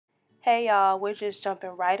Hey y'all, we're just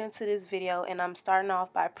jumping right into this video and I'm starting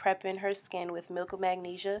off by prepping her skin with Milk of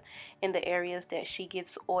Magnesia in the areas that she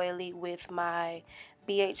gets oily with my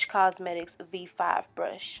BH Cosmetics V5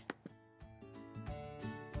 brush.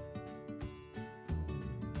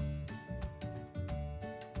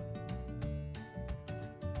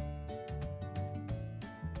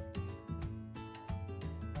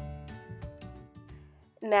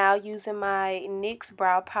 Now using my NYX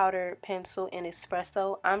brow powder pencil in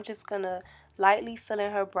espresso, I'm just gonna lightly fill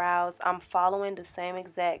in her brows. I'm following the same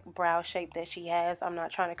exact brow shape that she has. I'm not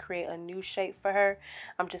trying to create a new shape for her.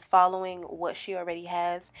 I'm just following what she already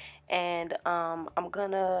has, and I'm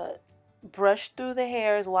gonna brush through the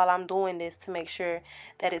hairs while I'm doing this to make sure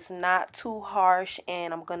that it's not too harsh,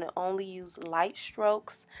 and I'm gonna only use light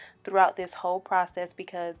strokes throughout this whole process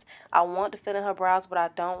because I want to fill in her brows, but I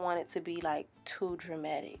don't want it to be like too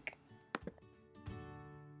dramatic.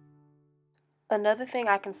 Another thing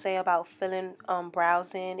I can say about filling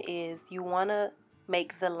brows in is you want to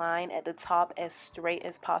make the line at the top as straight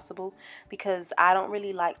as possible, because I don't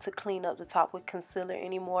really like to clean up the top with concealer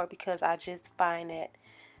anymore, because I just find that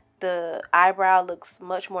the eyebrow looks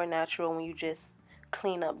much more natural when you just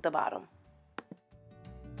clean up the bottom.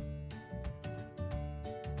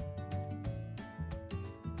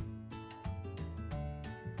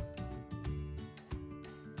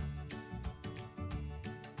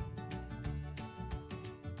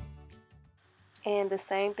 And the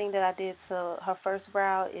same thing that I did to her first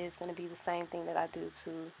brow is going to be the same thing that I do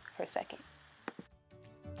to her second.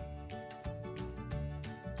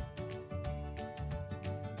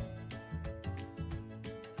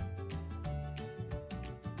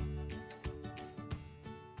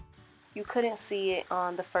 You couldn't see it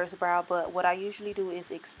on the first brow, but what I usually do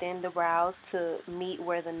is extend the brows to meet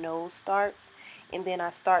where the nose starts, and then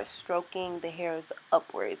I start stroking the hairs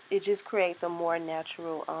upwards. It just creates a more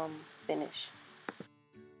natural finish.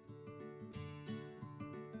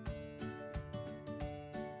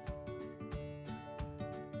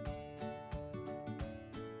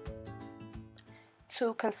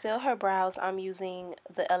 To conceal her brows, I'm using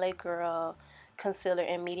the LA Girl concealer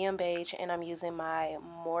in medium beige, and I'm using my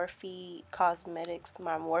Morphe Cosmetics,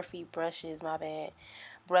 my Morphe brushes, my bad,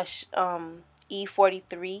 brush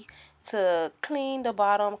E43 to clean the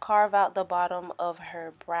bottom, carve out the bottom of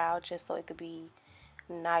her brow just so it could be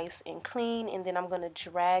nice and clean. And then I'm going to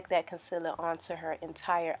drag that concealer onto her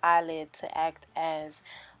entire eyelid to act as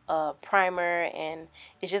a primer, and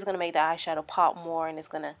it's just going to make the eyeshadow pop more, and it's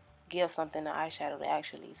going to give something the eyeshadow to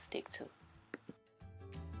actually stick to.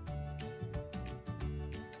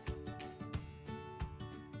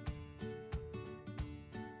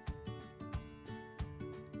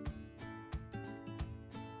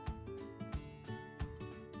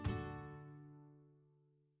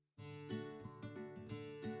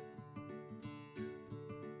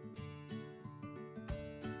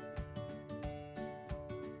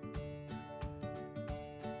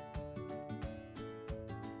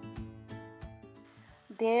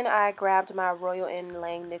 Then I grabbed my Royal &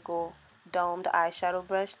 Langnickel domed eyeshadow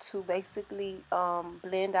brush to basically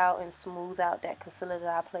blend out and smooth out that concealer that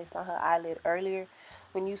I placed on her eyelid earlier.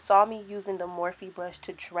 When you saw me using the Morphe brush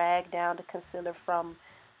to drag down the concealer from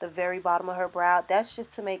the very bottom of her brow, that's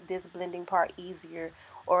just to make this blending part easier,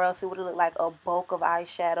 or else it would have looked like a bulk of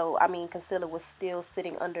concealer was still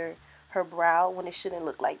sitting under her brow when it shouldn't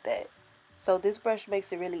look like that. So this brush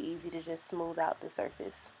makes it really easy to just smooth out the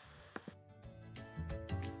surface.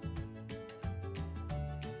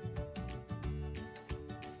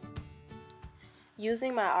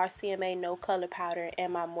 Using my RCMA No Color Powder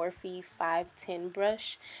and my Morphe 510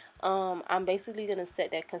 brush, I'm basically going to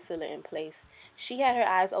set that concealer in place. She had her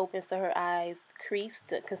eyes open, so her eyes creased,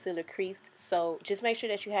 the concealer creased. So just make sure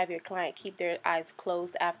that you have your client keep their eyes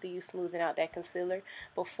closed after you smoothen out that concealer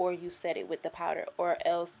before you set it with the powder, or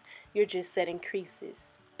else you're just setting creases.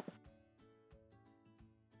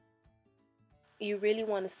 You really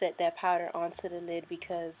want to set that powder onto the lid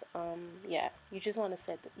because yeah, you just want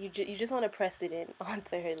to you just want to press it in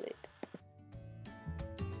onto her lid.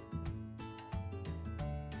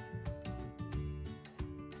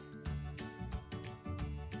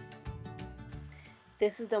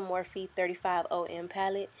 This is the Morphe 35OM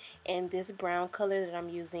palette, and this brown color that I'm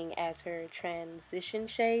using as her transition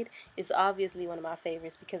shade is obviously one of my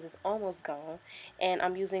favorites because it's almost gone. And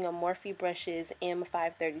I'm using a Morphe Brushes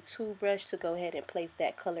M532 brush to go ahead and place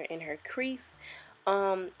that color in her crease.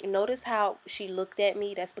 Notice how she looked at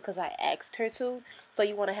me. That's because I asked her to. So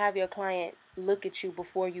you want to have your client look at you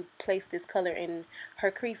before you place this color in her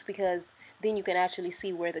crease, because then you can actually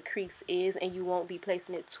see where the crease is, and you won't be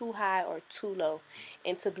placing it too high or too low.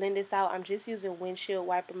 And to blend this out, I'm just using windshield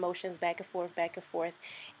wiper motions back and forth,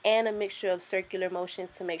 and a mixture of circular motions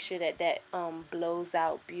to make sure that blows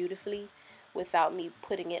out beautifully without me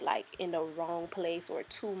putting it like in the wrong place or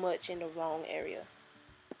too much in the wrong area.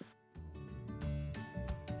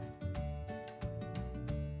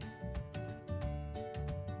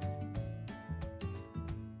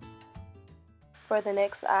 For the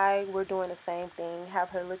next eye, we're doing the same thing. Have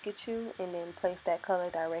her look at you and then place that color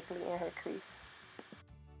directly in her crease.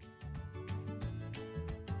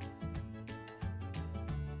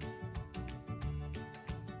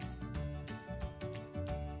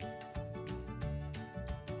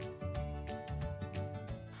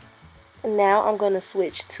 Now I'm going to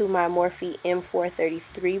switch to my Morphe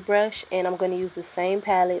M433 brush, and I'm going to use the same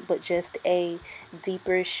palette but just a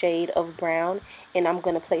deeper shade of brown, and I'm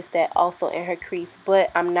going to place that also in her crease,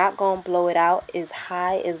 but I'm not going to blow it out as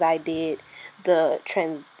high as I did the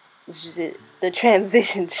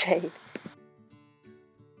transition shade.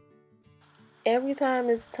 Every time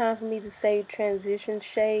it's time for me to say transition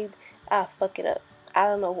shade, I fuck it up. I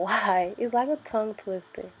don't know why. It's like a tongue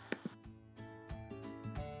twister.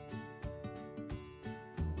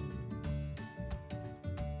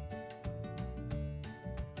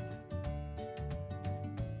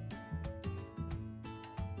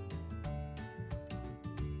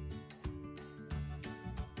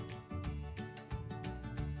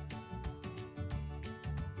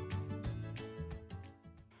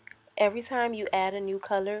 Every time you add a new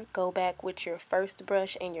color, go back with your first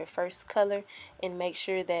brush and your first color and make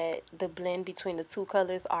sure that the blend between the two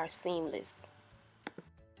colors are seamless.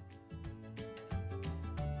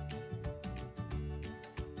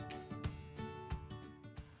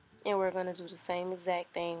 And we're going to do the same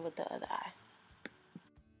exact thing with the other eye.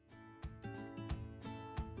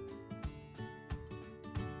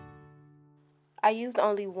 I used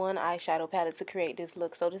only one eyeshadow palette to create this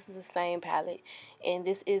look, so this is the same palette, and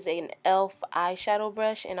this is an e.l.f. eyeshadow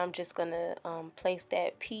brush, and I'm just gonna place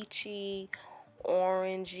that peachy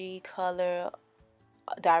orangey color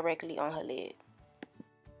directly on her lid.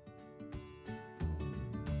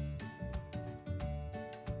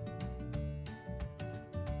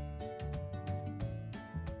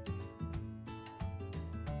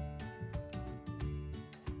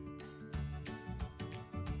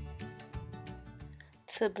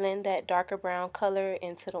 To blend that darker brown color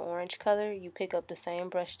into the orange color, you pick up the same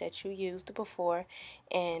brush that you used before,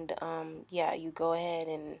 and yeah, you go ahead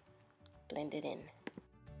and blend it in.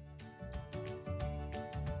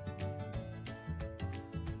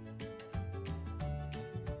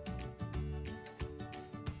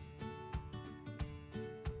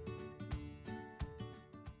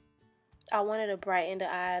 I wanted to brighten the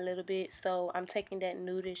eye a little bit, so I'm taking that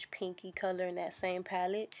nudish pinky color in that same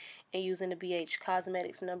palette and using the BH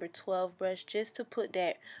Cosmetics number 12 brush just to put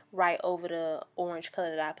that right over the orange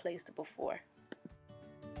color that I placed before.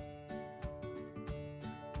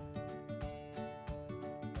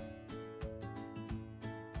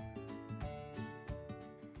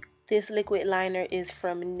 This liquid liner is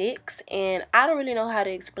from NYX, and I don't really know how to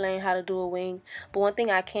explain how to do a wing, but one thing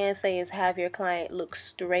I can say is have your client look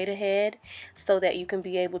straight ahead so that you can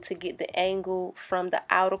be able to get the angle from the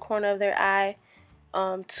outer corner of their eye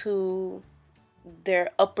to their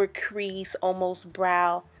upper crease, almost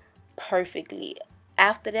brow, perfectly.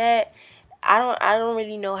 After that, I don't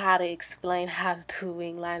really know how to explain how to do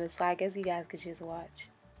wing liners, so I guess you guys could just watch.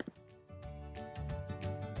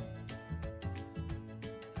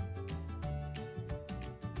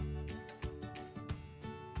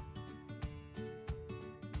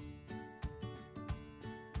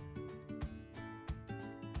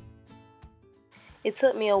 It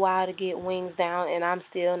took me a while to get wings down, and I'm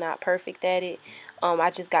still not perfect at it.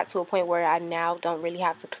 I just got to a point where I now don't really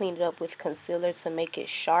have to clean it up with concealer to make it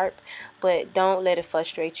sharp, but don't let it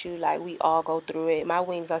frustrate you. Like, we all go through it. My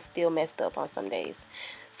wings are still messed up on some days.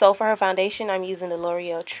 So for her foundation, I'm using the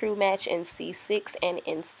L'Oreal True Match in C6 and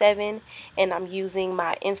in 7, and I'm using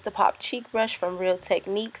my Instapop cheek brush from Real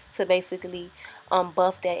Techniques to basically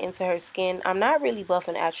buff that into her skin. I'm not really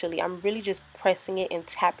buffing, actually. I'm really just pressing it and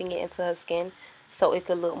tapping it into her skin so it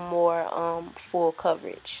could look more full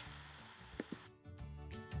coverage.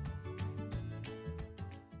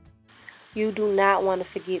 You do not want to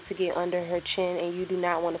forget to get under her chin, and you do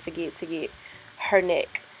not want to forget to get her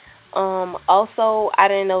neck. Also, I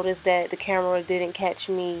didn't notice that the camera didn't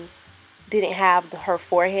have her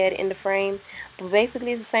forehead in the frame, but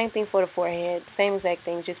basically it's the same thing for the forehead, same exact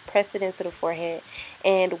thing. Just press it into the forehead,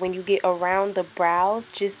 and when you get around the brows,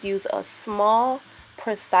 just use a small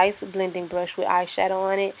precise blending brush with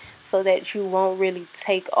eyeshadow on it so that you won't really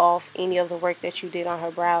take off any of the work that you did on her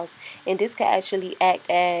brows. And this can actually act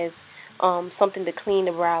as something to clean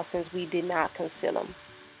the brows since we did not conceal them.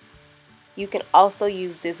 You can also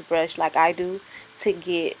use this brush like I do to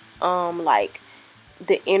get like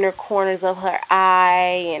the inner corners of her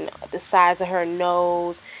eye and the sides of her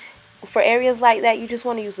nose. For areas like that, you just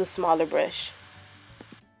want to use a smaller brush.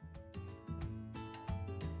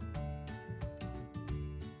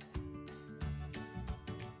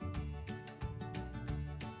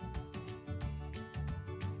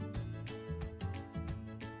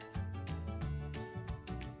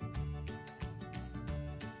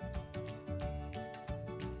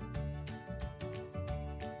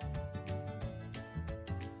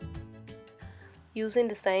 Using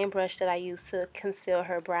the same brush that I used to conceal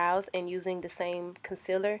her brows and using the same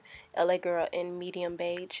concealer, LA Girl in medium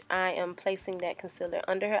beige, I am placing that concealer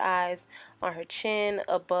under her eyes, on her chin,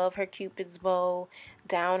 above her cupid's bow,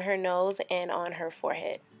 down her nose, and on her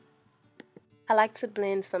forehead. I like to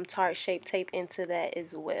blend some Tarte Shape Tape into that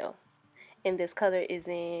as well. And this color is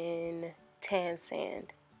in Tan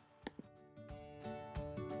Sand.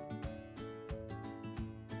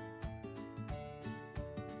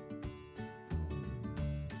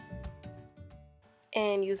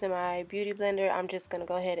 And using my beauty blender, I'm just going to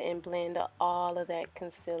go ahead and blend all of that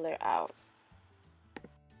concealer out.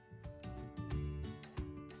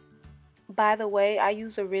 By the way, I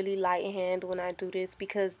use a really light hand when I do this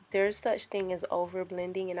because there's such thing as over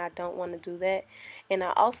blending and I don't want to do that. And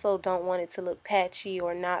I also don't want it to look patchy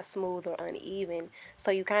or not smooth or uneven. So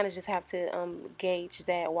you kind of just have to gauge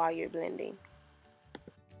that while you're blending.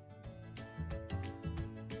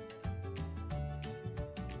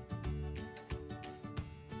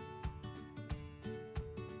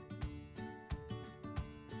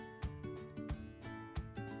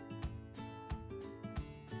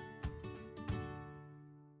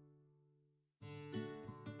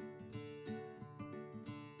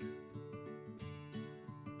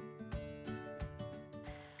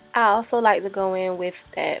 I also like to go in with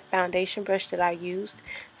that foundation brush that I used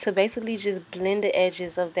to basically just blend the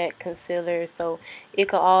edges of that concealer so it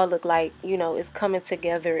could all look like, you know, it's coming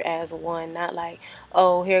together as one, not like,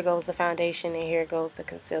 oh, here goes the foundation and here goes the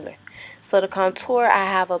concealer. So to contour, I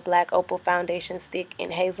have a black opal foundation stick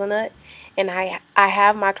in hazelnut, and I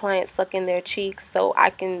have my clients suck in their cheeks so I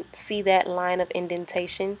can see that line of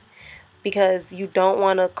indentation, because you don't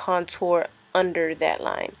want to contour under that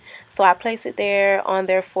line. So I place it there on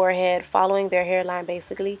their forehead, following their hairline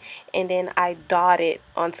basically, and then I dot it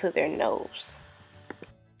onto their nose.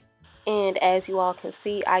 And as you all can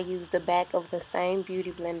see, I use the back of the same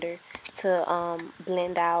beauty blender to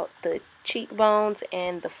blend out the cheekbones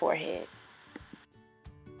and the forehead.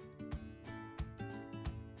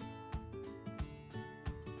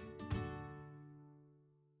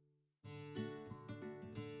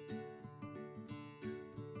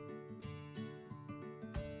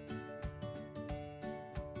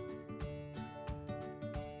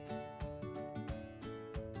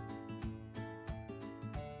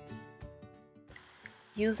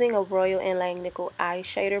 Using a Royal and Langnickel eye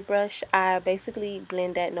shader brush, I basically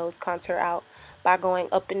blend that nose contour out by going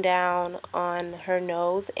up and down on her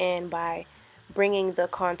nose and by bringing the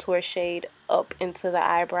contour shade up into the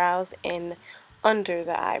eyebrows and under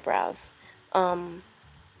the eyebrows.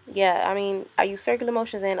 Yeah, I mean, I use circular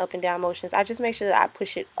motions and up and down motions. I just make sure that I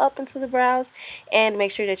push it up into the brows and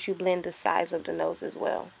make sure that you blend the sides of the nose as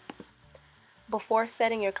well. Before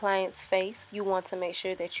setting your client's face, you want to make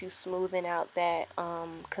sure that you smoothen out that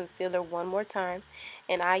concealer one more time.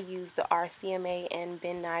 And I use the RCMA and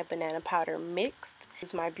Ben Nye banana powder mixed.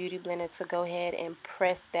 Use my beauty blender to go ahead and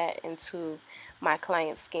press that into my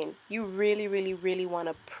client's skin. You really, really, really want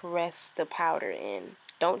to press the powder in.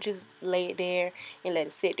 Don't just lay it there and let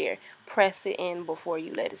it sit there. Press it in before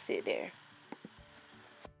you let it sit there.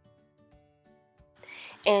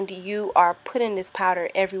 And you are putting this powder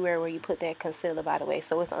everywhere where you put that concealer, by the way.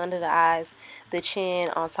 So it's under the eyes, the chin,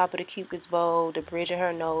 on top of the cupid's bow, the bridge of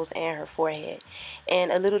her nose, and her forehead.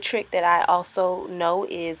 And a little trick that I also know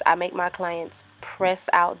is I make my clients press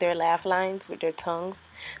out their laugh lines with their tongues,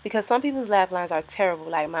 because some people's laugh lines are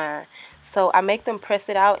terrible like mine. So I make them press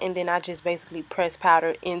it out, and then I just basically press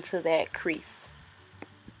powder into that crease.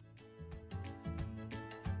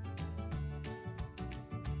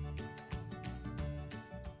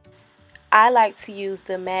 I like to use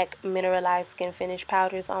the MAC Mineralized Skin Finish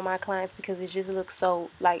powders on my clients because it just looks so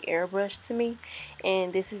like airbrushed to me.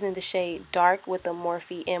 And this is in the shade Dark with the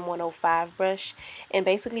Morphe M105 brush. And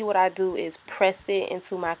basically what I do is press it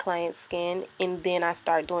into my client's skin, and then I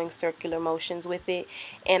start doing circular motions with it.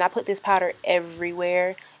 And I put this powder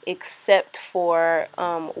everywhere except for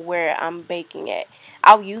where I'm baking at.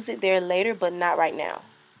 I'll use it there later, but not right now.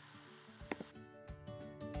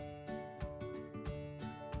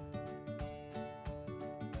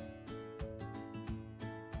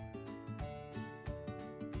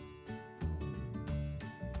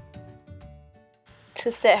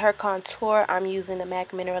 To set her contour, I'm using the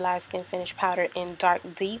MAC Mineralized Skin Finish Powder in Dark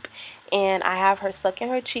Deep. And I have her sucking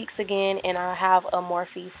her cheeks again, and I have a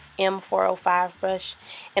Morphe M405 brush.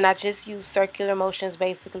 And I just use circular motions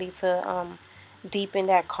basically to deepen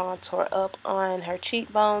that contour up on her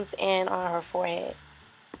cheekbones and on her forehead.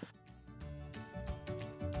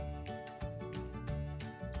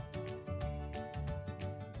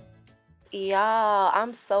 Y'all,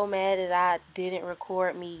 I'm so mad that I didn't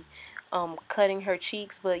record me cutting her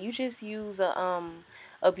cheeks, but you just use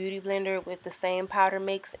a beauty blender with the same powder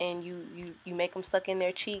mix, and you make them suck in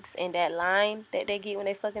their cheeks, and that line that they get when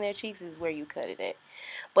they suck in their cheeks is where you cut it at.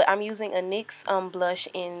 But I'm using a NYX blush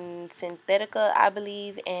in Synthetica, I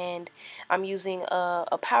believe, and I'm using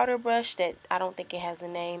a powder brush that I don't think it has a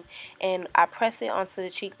name, and I press it onto the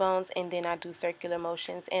cheekbones, and then I do circular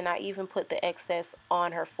motions, and I even put the excess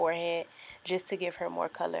on her forehead just to give her more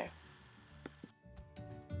color.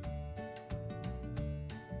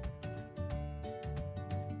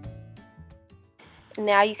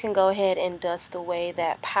 Now you can go ahead and dust away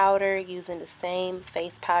that powder using the same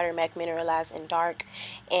face powder, MAC Mineralized in Dark.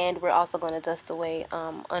 And we're also going to dust away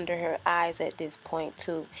under her eyes at this point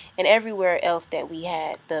too, and everywhere else that we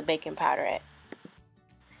had the baking powder at.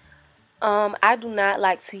 I do not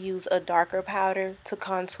like to use a darker powder to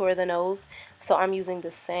contour the nose, so I'm using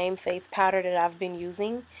the same face powder that I've been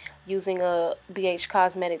using a BH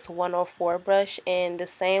Cosmetics 104 brush, and the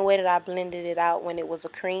same way that I blended it out when it was a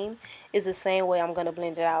cream is the same way I'm going to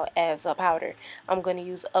blend it out as a powder. I'm going to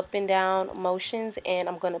use up and down motions, and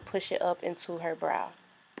I'm going to push it up into her brow.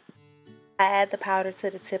 I add the powder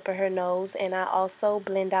to the tip of her nose, and I also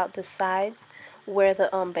blend out the sides where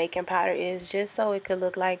the baking powder is, just so it could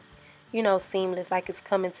look like, you know, seamless, like it's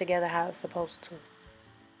coming together how it's supposed to.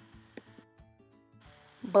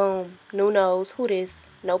 Boom, new nose. Who this?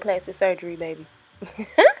 No plastic surgery, baby.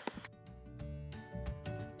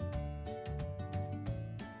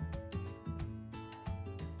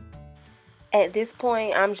 At this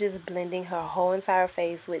point, I'm just blending her whole entire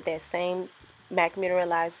face with that same MAC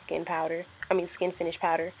Mineralized skin finish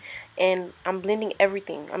powder. And I'm blending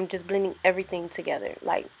everything. I'm just blending everything together,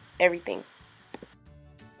 like everything.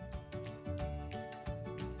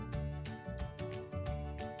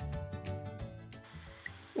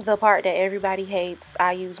 The part that everybody hates,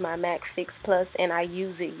 I use my MAC Fix Plus, and I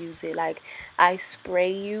use it. Like, I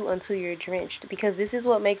spray you until you're drenched, because this is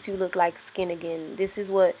what makes you look like skin again. This is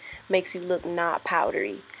what makes you look not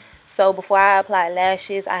powdery. So before I apply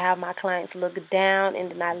lashes, I have my clients look down, and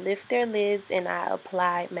then I lift their lids and I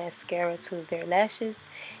apply mascara to their lashes.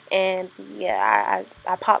 And yeah,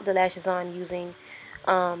 I pop the lashes on using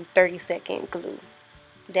 30-second glue.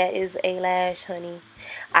 That is a lash, honey.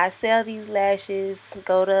 I sell these lashes.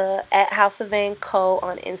 Go to @House of Van Co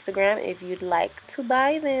on Instagram if you'd like to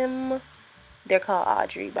buy them. They're called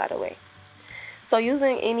Audrey, by the way. So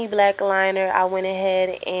using any black liner, I went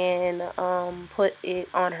ahead and put it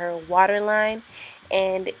on her waterline.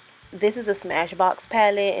 And this is a Smashbox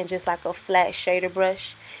palette and just like a flat shader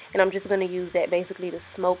brush. And I'm just going to use that basically to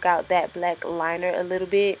smoke out that black liner a little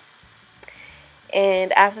bit.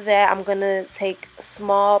 And after that, I'm going to take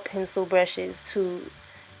small pencil brushes to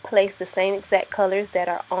place the same exact colors that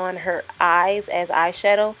are on her eyes as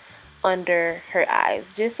eyeshadow under her eyes,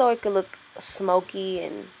 just so it could look smoky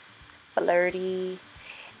and flirty.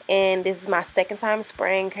 And this is my second time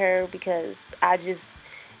spraying her because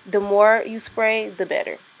the more you spray, the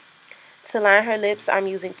better. To line her lips, I'm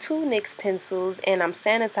using two NYX pencils, and I'm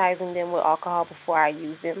sanitizing them with alcohol before I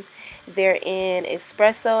use them. They're in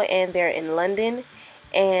Espresso and they're in London.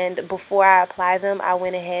 And before I apply them, I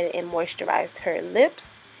went ahead and moisturized her lips.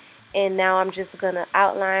 And now I'm just going to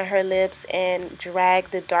outline her lips and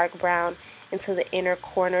drag the dark brown into the inner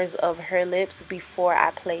corners of her lips before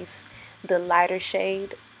I place the lighter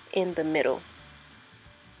shade in the middle.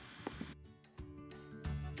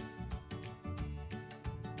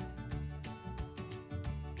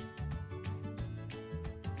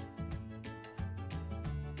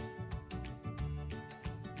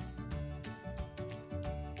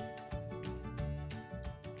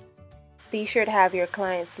 Be sure to have your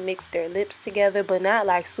clients mix their lips together, but not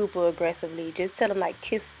like super aggressively. Just tell them like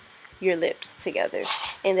kiss your lips together,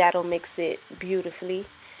 and that'll mix it beautifully.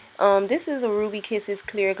 This is a Ruby Kisses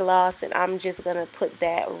clear gloss, and I'm just gonna put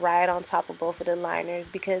that right on top of both of the liners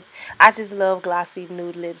because I just love glossy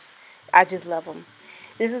nude lips. I just love them.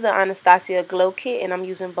 This is the Anastasia Glow Kit, and I'm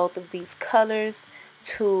using both of these colors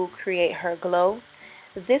to create her glow.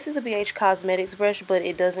 This is a BH Cosmetics brush, but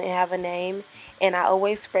it doesn't have a name, and I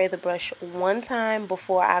always spray the brush one time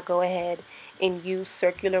before I go ahead and use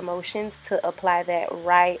circular motions to apply that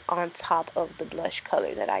right on top of the blush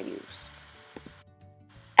color that I use.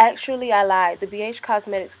 Actually, I lied. The BH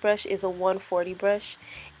Cosmetics brush is a 140 brush,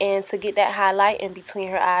 and to get that highlight in between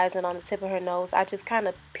her eyes and on the tip of her nose, I just kind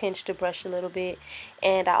of pinched the brush a little bit,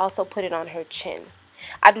 and I also put it on her chin.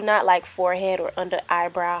 I do not like forehead or under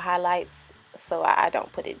eyebrow highlights, so I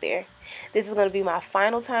don't put it there. This is going to be my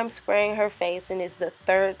final time spraying her face, and it's the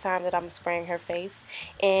third time that I'm spraying her face,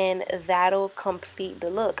 and that'll complete the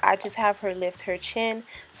look. I just have her lift her chin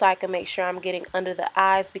so I can make sure I'm getting under the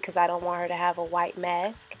eyes because I don't want her to have a white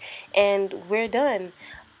mask, and we're done.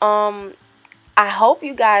 I hope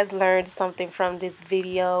you guys learned something from this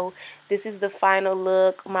video. This is the final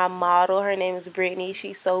look. My model, her name is Brittany.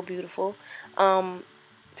 She's so beautiful.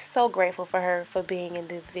 So grateful for her for being in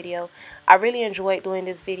this video. I really enjoyed doing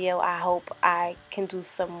this video. I hope I can do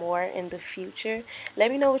some more in the future. Let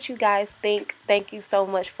me know what you guys think. Thank you so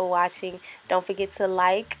much for watching. Don't forget to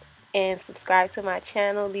like and subscribe to my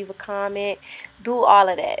channel. Leave a comment. Do all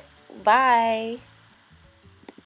of that. Bye.